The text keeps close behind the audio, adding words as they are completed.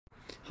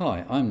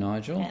Hi, I'm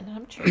Nigel. And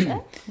I'm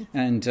Tricia.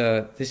 And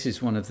this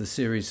is one of the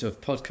series of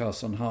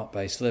podcasts on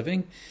heart-based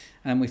living.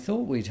 And we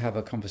thought we'd have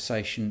a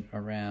conversation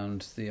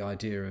around the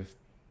idea of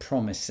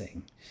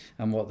promising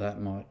and what that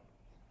might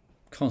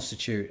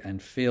constitute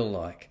and feel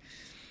like.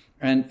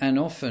 And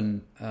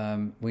often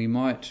we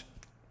might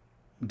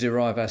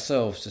derive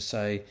ourselves to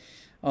say,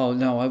 oh,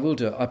 no, I will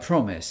do it, I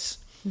promise.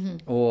 Mm-hmm.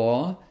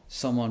 Or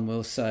someone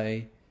will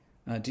say,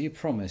 do you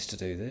promise to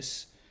do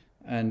this?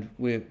 And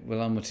we'll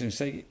unwittingly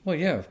say, well,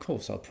 yeah, of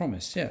course, I'll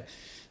promise, yeah.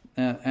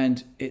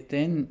 And it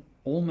then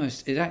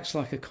it acts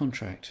like a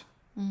contract.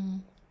 Mm.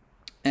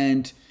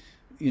 And,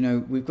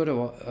 we've got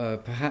to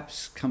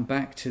perhaps come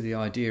back to the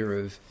idea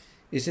of,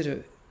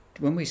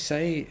 when we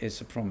say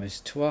it's a promise,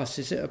 to us,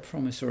 is it a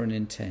promise or an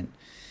intent?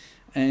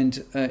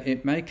 And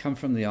it may come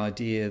from the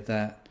idea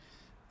that,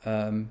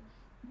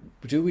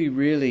 do we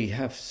really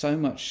have so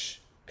much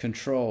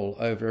control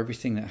over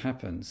everything that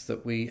happens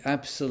that we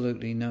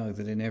absolutely know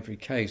that in every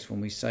case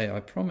when we say I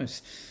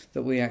promise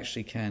that we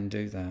actually can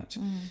do that.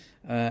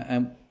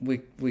 And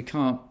we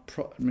can't,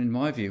 in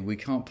my view, we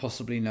can't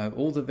possibly know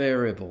all the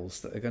variables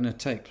that are going to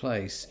take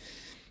place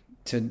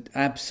to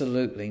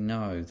absolutely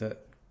know that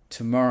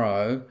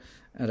tomorrow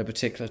at a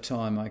particular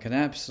time I can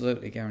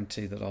absolutely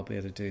guarantee that I'll be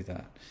able to do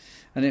that.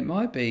 And it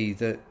might be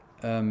that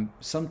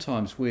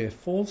sometimes we're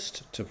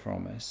forced to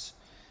promise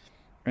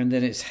and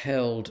then it's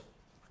held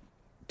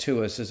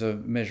to us as a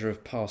measure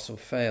of pass or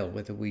fail,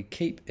 whether we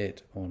keep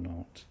it or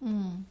not.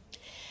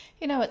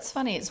 It's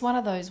funny. It's one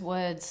of those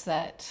words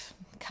that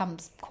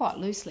comes quite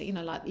loosely.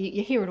 Like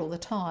you hear it all the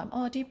time.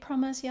 Oh, do you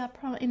promise? Yeah, I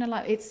promise.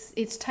 Like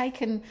it's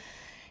taken.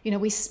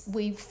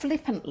 We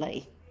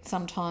flippantly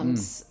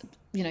sometimes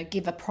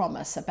give a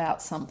promise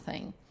about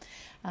something,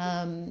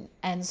 and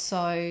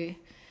so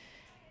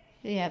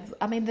yeah.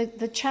 I mean,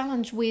 the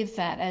challenge with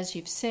that, as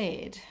you've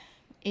said,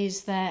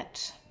 is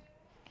that.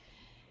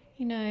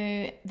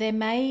 There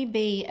may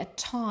be a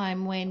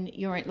time when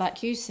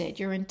like you said,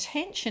 your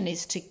intention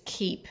is to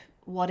keep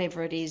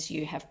whatever it is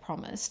you have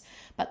promised,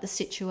 but the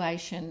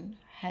situation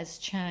has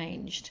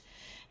changed.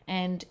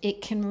 And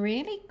it can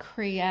really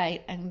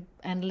create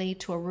and lead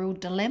to a real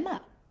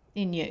dilemma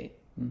in you.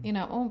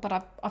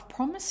 But I've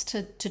promised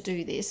to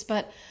do this,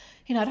 but,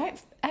 I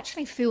don't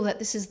actually feel that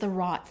this is the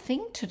right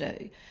thing to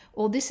do,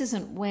 or this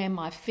isn't where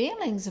my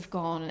feelings have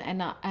gone,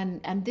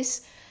 and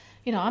this...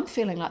 I'm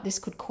feeling like this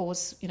could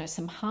cause,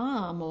 some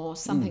harm or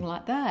something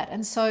like that.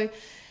 And so,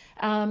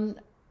 and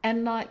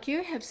like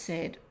you have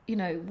said,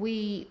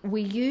 we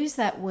use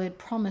that word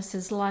promise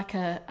as like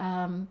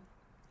a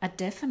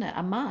definite,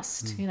 a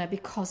must,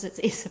 because it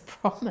is a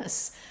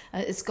promise.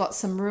 It's got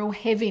some real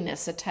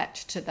heaviness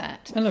attached to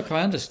that. And look,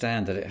 I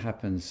understand that it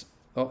happens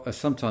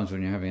sometimes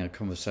when you're having a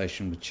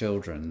conversation with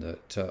children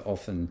that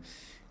often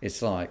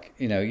it's like,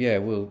 yeah,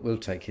 we'll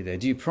take you there.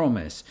 Do you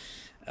promise?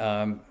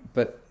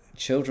 But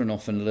children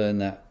often learn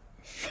that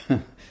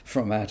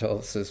from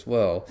adults as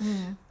well.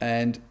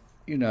 And,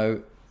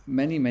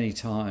 many, many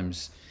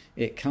times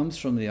it comes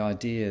from the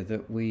idea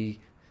that we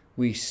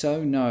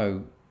so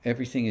know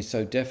everything is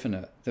so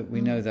definite that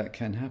we know that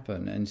can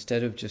happen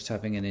instead of just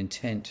having an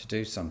intent to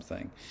do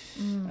something.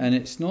 And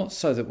it's not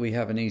so that we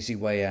have an easy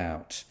way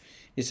out.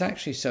 It's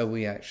actually so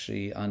we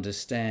actually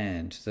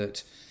understand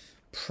that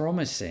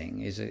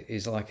promising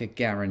is like a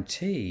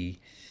guarantee.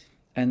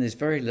 And there's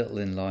very little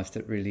in life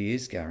that really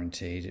is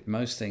guaranteed.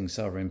 Most things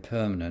are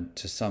impermanent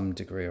to some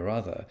degree or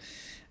other.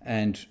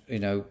 And,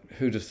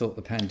 who'd have thought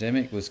the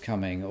pandemic was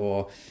coming,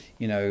 or,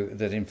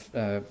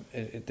 that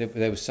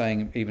they were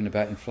saying even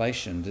about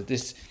inflation, that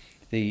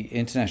the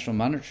International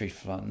Monetary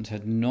Fund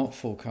had not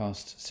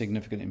forecast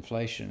significant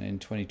inflation in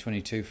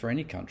 2022 for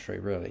any country,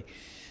 really.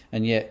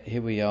 And yet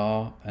here we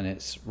are, and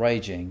it's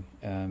raging,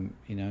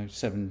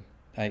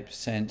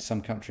 7-8%.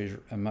 Some countries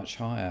are much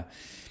higher.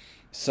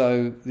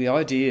 So the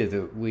idea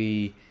that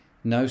we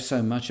know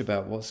so much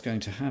about what's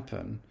going to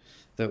happen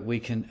that we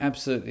can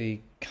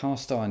absolutely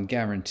cast iron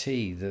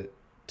guarantee that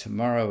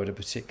tomorrow at a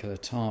particular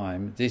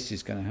time this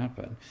is going to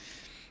happen,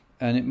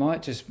 and it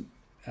might just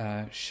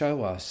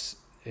show us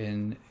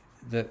in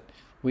that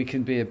we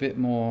can be a bit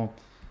more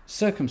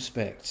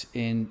circumspect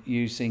in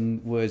using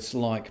words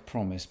like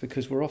promise,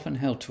 because we're often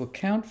held to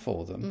account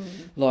for them.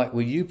 Like,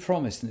 well, you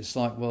promised, and it's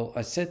like, well,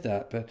 I said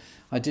that, but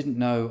I didn't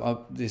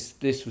know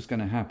this was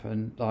going to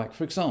happen. Like,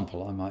 for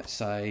example, I might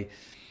say,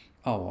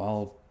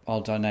 oh,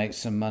 I'll donate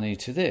some money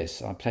to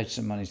this, I'll pledge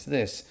some money to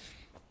this,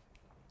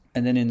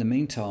 and then in the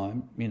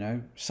meantime,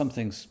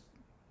 something's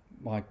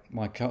my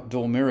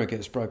door mirror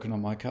gets broken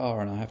on my car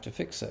and I have to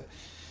fix it,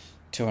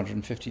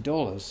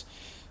 $250,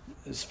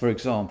 for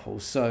example.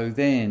 So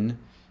then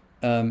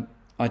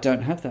I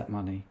don't have that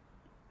money.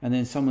 And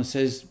then someone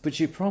says,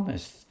 but you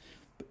promised.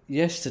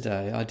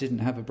 Yesterday I didn't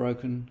have a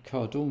broken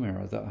car door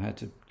mirror that I had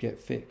to get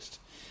fixed.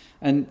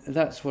 And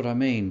that's what I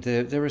mean.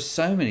 There are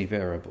so many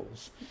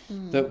variables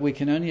that we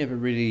can only ever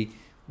really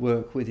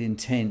work with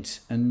intent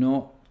and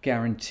not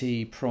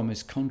guarantee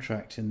promise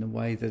contract in the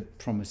way that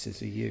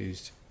promises are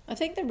used. I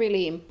think the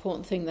really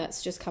important thing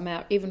that's just come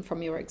out, even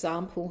from your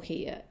example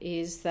here,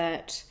 is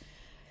that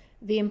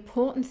the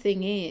important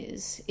thing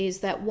is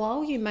that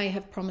while you may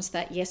have promised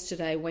that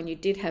yesterday when you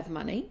did have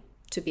money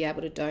to be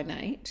able to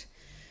donate,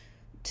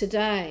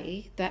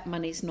 today that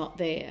money's not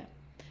there.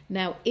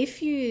 Now,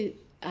 if you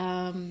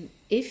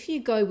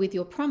go with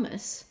your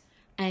promise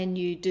and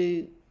you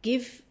do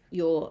give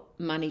your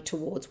money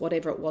towards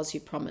whatever it was you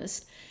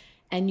promised,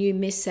 and you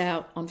miss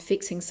out on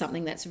fixing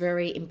something that's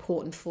very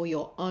important for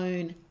your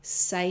own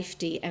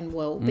safety and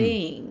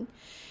well-being,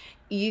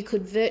 you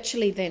could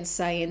virtually then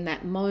say in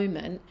that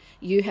moment,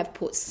 you have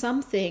put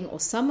something or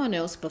someone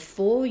else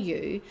before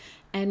you,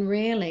 and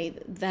really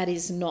that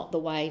is not the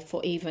way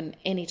for even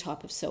any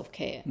type of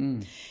self-care.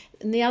 And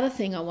the other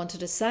thing I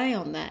wanted to say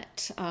on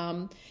that,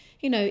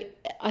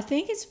 I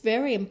think it's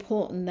very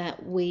important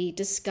that we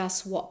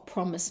discuss what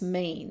promise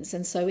means.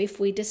 And so if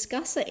we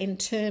discuss it in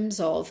terms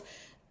of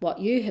what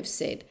you have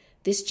said,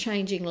 this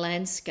changing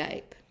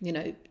landscape,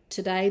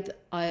 today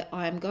I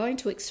am going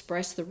to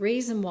express the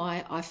reason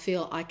why I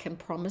feel I can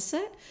promise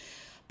it,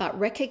 but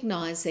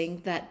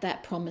recognizing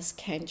that promise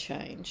can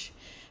change.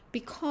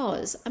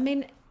 Because,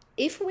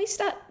 if we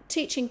start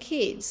teaching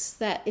kids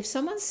that if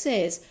someone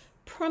says,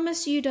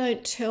 promise you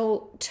don't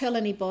tell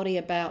anybody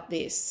about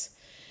this,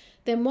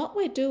 then what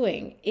we're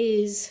doing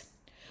is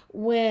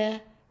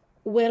we're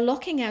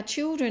locking our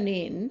children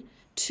in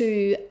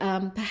to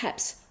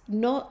perhaps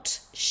not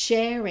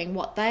sharing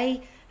what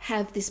they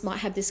might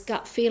have this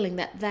gut feeling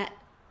that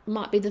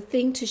might be the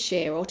thing to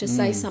share or to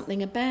say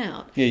something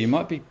about. Yeah, you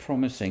might be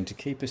promising to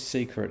keep a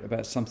secret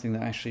about something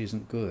that actually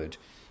isn't good,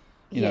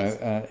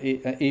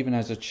 even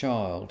as a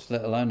child,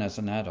 let alone as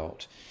an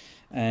adult.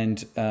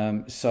 And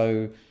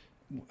so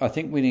I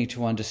think we need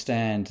to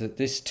understand that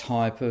this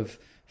type of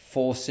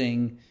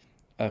forcing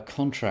a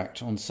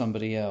contract on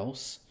somebody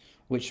else,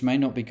 which may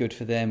not be good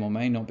for them or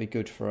may not be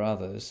good for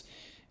others,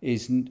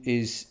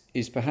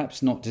 is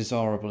perhaps not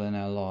desirable in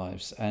our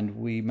lives, and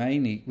we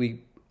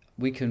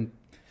can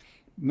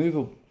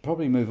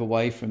probably move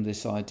away from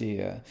this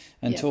idea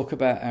and talk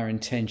about our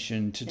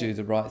intention to do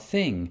the right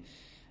thing,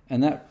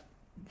 and that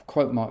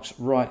quote marks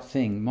right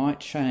thing might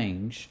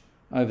change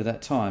over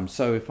that time.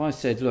 So if I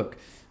said, look,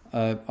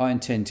 I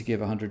intend to give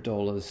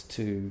 $100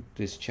 to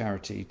this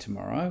charity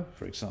tomorrow,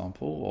 for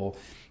example, or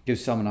give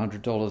someone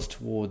 $100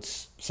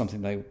 towards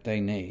something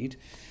they need,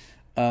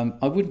 I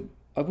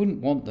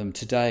wouldn't want them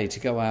today to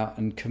go out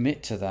and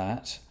commit to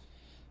that,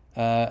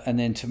 and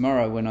then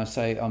tomorrow when I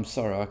say, I'm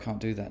sorry, I can't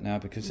do that now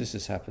because this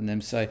has happened,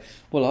 them say,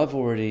 well, I've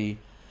already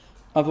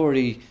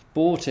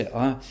bought it,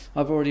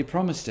 I've already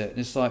promised it. And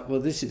it's like, well,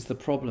 this is the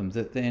problem,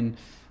 that then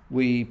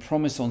we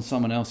promise on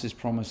someone else's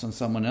promise on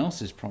someone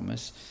else's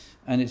promise,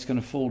 and it's going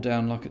to fall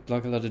down like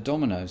a lot of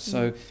dominoes.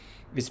 So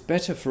it's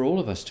better for all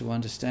of us to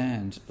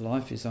understand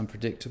life is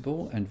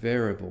unpredictable and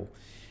variable,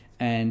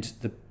 and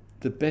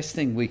the best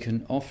thing we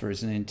can offer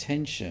is an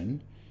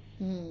intention,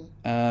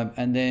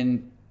 and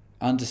then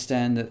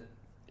understand that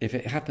if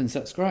it happens,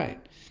 that's great.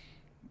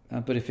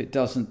 But if it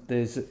doesn't,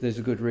 there's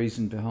a good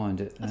reason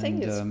behind it. That's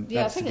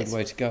a good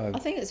way to go. I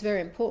think it's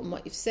very important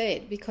what you've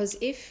said, because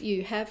if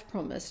you have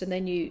promised and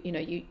then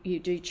you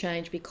do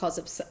change because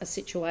of a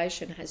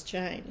situation has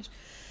changed,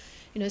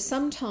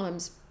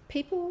 sometimes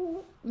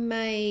people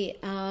may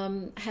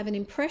have an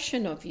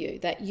impression of you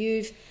that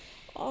you've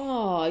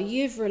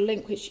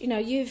relinquished,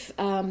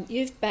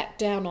 you've backed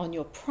down on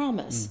your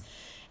promise.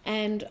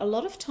 And a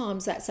lot of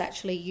times that's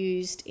actually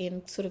used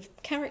in sort of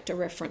character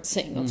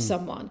referencing of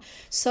someone.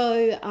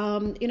 So,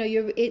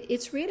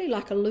 it's really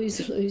like a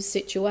lose-lose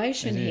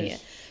situation here.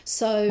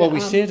 So, well,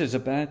 we see it as a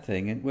bad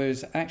thing,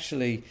 whereas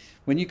actually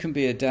when you can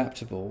be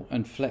adaptable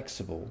and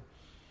flexible,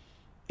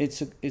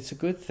 it's a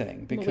good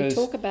thing, because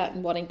we talk about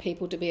wanting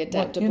people to be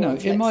adaptable. And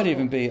flexible. It might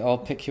even be, I'll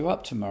pick you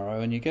up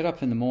tomorrow, and you get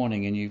up in the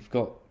morning and you've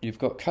got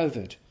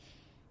COVID,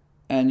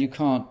 and you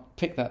can't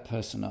pick that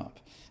person up,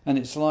 and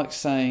it's like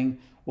saying,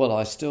 well,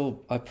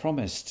 I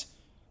promised,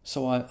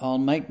 so I'll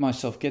make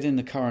myself get in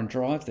the car and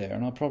drive there,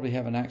 and I'll probably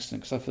have an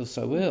accident because I feel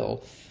so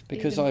ill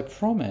because I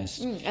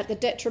promised. At the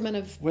detriment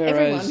of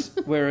everyone.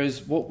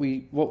 Whereas what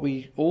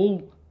we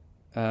all,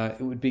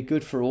 it would be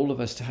good for all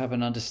of us to have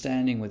an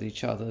understanding with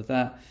each other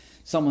that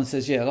someone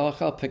says, yeah,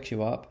 I'll pick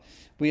you up.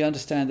 We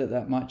understand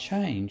that might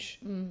change.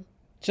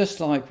 Just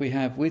like we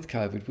have with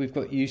COVID, we've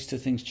got used to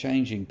things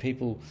changing,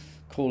 people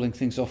calling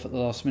things off at the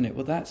last minute.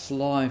 Well, that's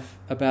life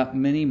about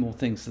many more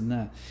things than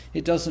that.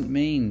 It doesn't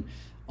mean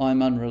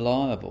I'm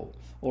unreliable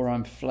or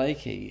I'm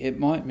flaky. It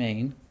might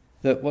mean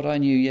that what I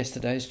knew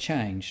yesterday has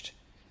changed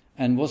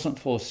and wasn't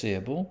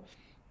foreseeable,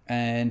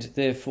 and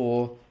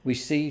therefore we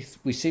see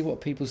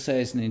what people say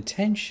as an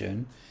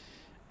intention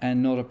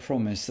and not a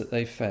promise that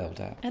they failed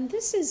at. And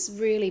this is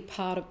really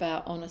part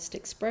about honest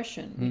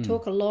expression. We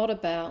talk a lot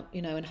about,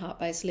 in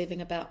heart-based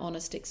living, about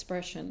honest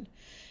expression.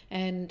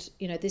 And,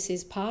 this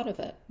is part of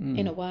it,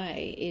 in a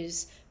way,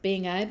 is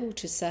being able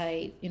to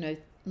say,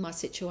 my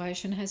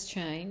situation has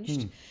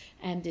changed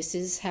and this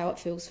is how it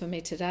feels for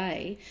me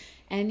today.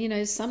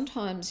 And,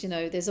 sometimes,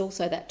 there's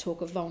also that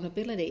talk of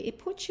vulnerability. It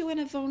puts you in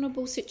a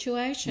vulnerable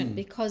situation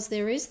because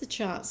there is the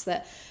chance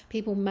that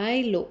people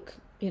may look,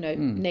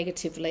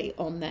 negatively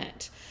on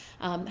that.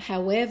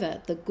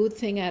 However, the good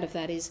thing out of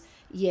that is,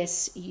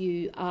 yes,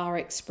 you are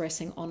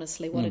expressing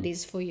honestly what it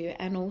is for you,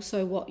 and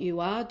also what you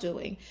are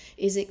doing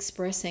is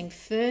expressing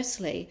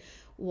firstly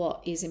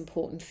what is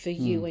important for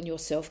you and your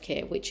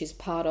self-care, which is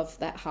part of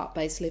that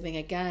heart-based living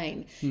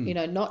again.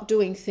 Not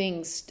doing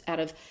things out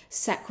of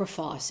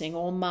sacrificing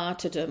or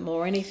martyrdom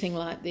or anything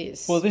like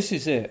this. Well, this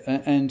is it.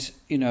 And,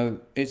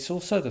 it's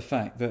also the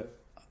fact that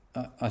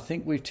I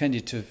think we've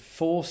tended to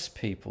force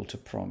people to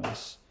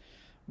promise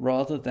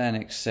rather than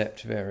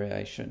accept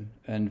variation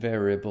and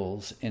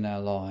variables in our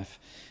life.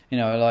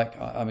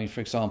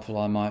 For example,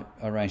 I might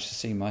arrange to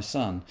see my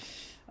son.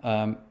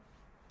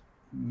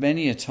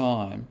 Many a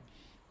time,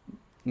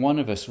 one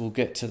of us will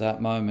get to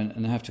that moment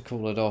and have to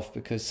call it off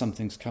because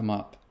something's come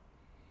up.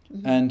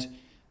 Mm-hmm. And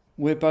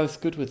we're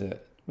both good with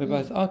it. We're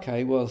both,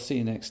 okay, well, see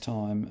you next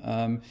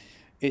time.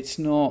 It's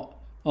not,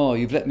 oh,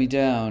 you've let me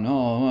down.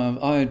 Oh,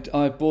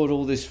 I bought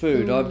all this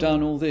food. I've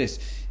done all this.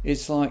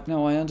 It's like,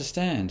 no, I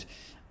understand.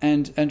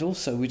 And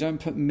also, we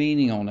don't put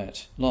meaning on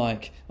it.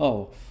 Like,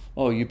 oh,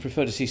 you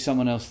prefer to see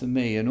someone else than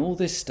me and all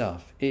this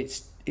stuff.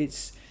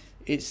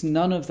 It's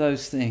none of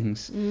those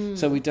things.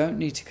 So we don't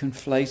need to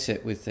conflate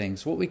it with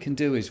things. What we can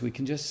do is we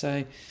can just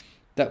say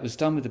that was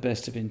done with the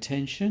best of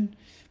intention,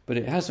 but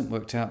it hasn't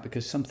worked out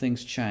because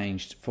something's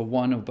changed for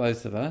one or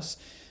both of us,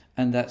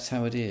 and that's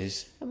how it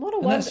is. And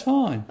that's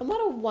fine. And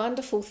what a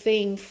wonderful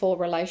thing for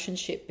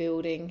relationship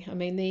building. I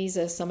mean, these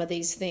are some of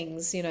these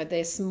things,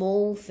 they're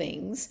small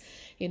things.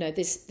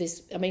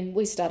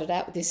 We started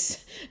out with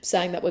this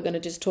saying that we're going to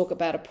just talk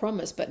about a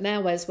promise, but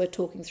now as we're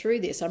talking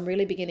through this, I'm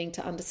really beginning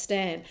to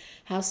understand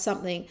how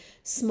something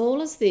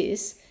small as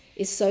this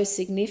is so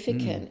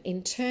significant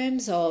in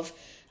terms of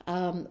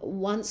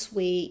once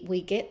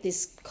we get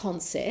this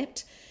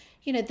concept,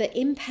 the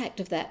impact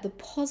of that, the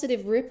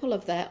positive ripple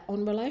of that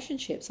on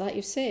relationships, like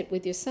you've said,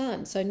 with your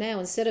son. So now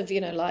instead of,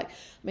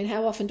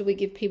 how often do we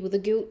give people the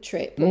guilt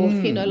trip? Or,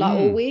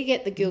 or we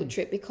get the guilt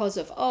trip because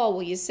of,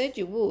 you said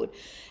you would.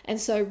 And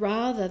so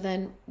rather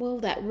than,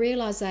 that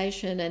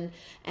realization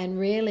and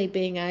really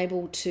being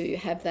able to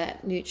have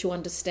that mutual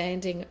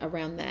understanding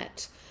around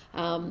that,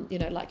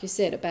 like you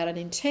said, about an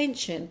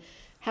intention,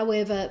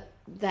 however,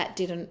 that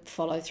didn't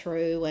follow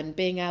through, and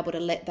being able to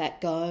let that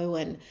go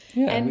and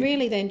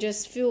really then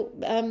just feel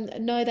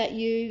know that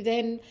you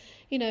then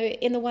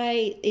in the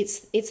way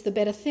it's the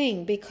better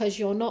thing, because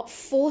you're not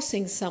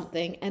forcing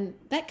something, and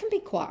that can be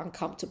quite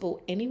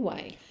uncomfortable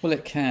anyway. Well,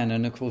 it can,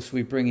 and of course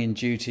we bring in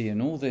duty and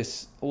all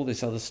this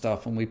other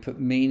stuff, and we put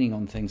meaning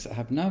on things that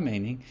have no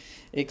meaning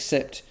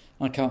except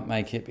I can't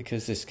make it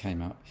because this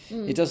came up.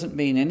 It doesn't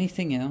mean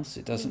anything else.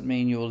 It doesn't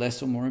mean you're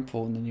less or more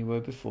important than you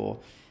were before.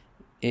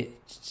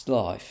 It's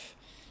life.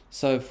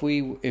 So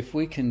if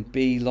we can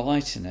be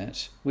light in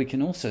it, we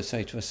can also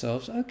say to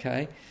ourselves,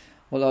 okay,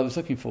 well, I was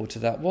looking forward to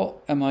that.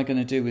 What am I going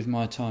to do with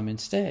my time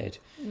instead?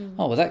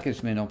 Oh, well, that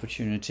gives me an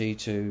opportunity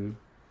to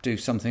do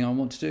something I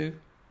want to do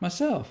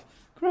myself.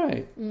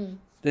 Great.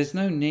 There's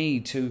no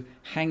need to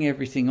hang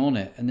everything on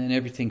it and then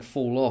everything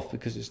fall off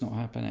because it's not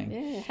happening.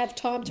 Yeah, have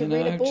time to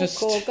read a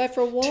book or go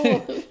for a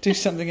walk. Do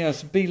something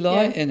else. Be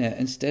light in it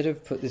instead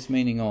of put this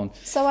meaning on.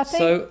 So I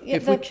think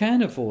if we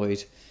can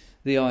avoid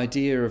the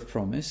idea of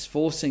promise,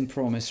 forcing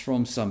promise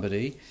from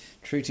somebody,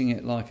 treating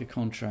it like a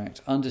contract,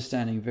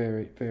 understanding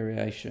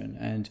variation,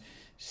 and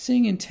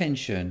seeing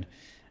intention,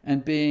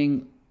 and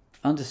being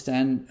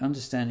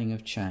understanding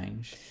of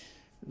change,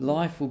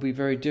 life will be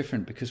very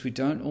different, because we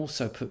don't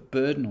also put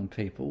burden on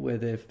people where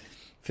they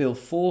feel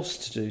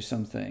forced to do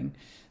something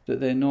that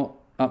they're not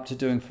up to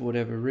doing for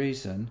whatever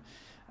reason,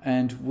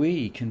 and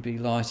we can be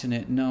light in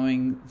it,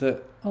 knowing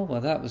that,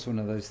 that was one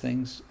of those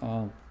things.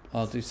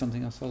 I'll do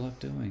something else I love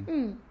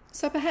doing.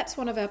 So perhaps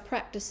one of our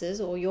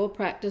practices, or your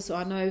practice, or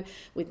I know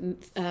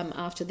with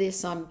after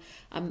this, I'm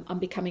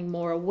becoming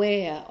more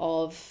aware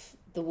of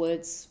the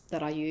words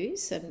that I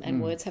use,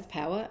 and words have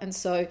power. And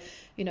so,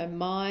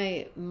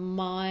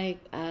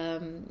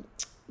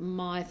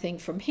 my thing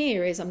from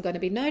here is I'm going to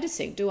be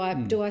noticing, do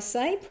I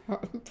say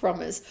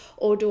promise,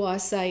 or do I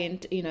say,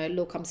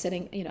 look, I'm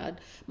setting,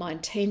 my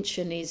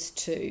intention is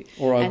to,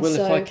 or I will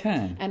if I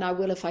can, and I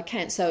will if I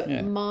can. So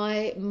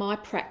my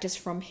practice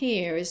from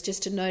here is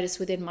just to notice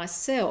within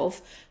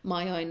myself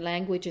my own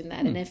language in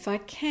that, and if I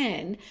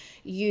can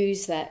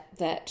use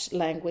that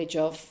language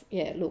of,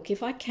 look,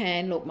 if I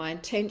can, look, my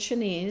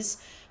intention is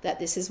that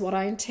this is what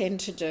I intend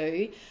to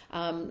do,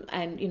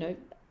 and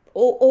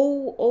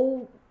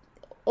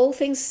all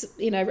things,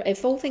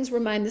 if all things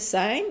remain the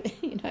same,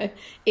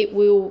 it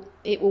will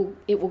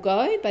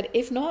go. But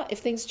if not, if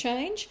things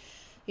change,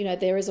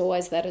 there is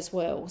always that as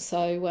well.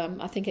 So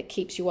I think it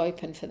keeps you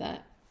open for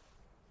that.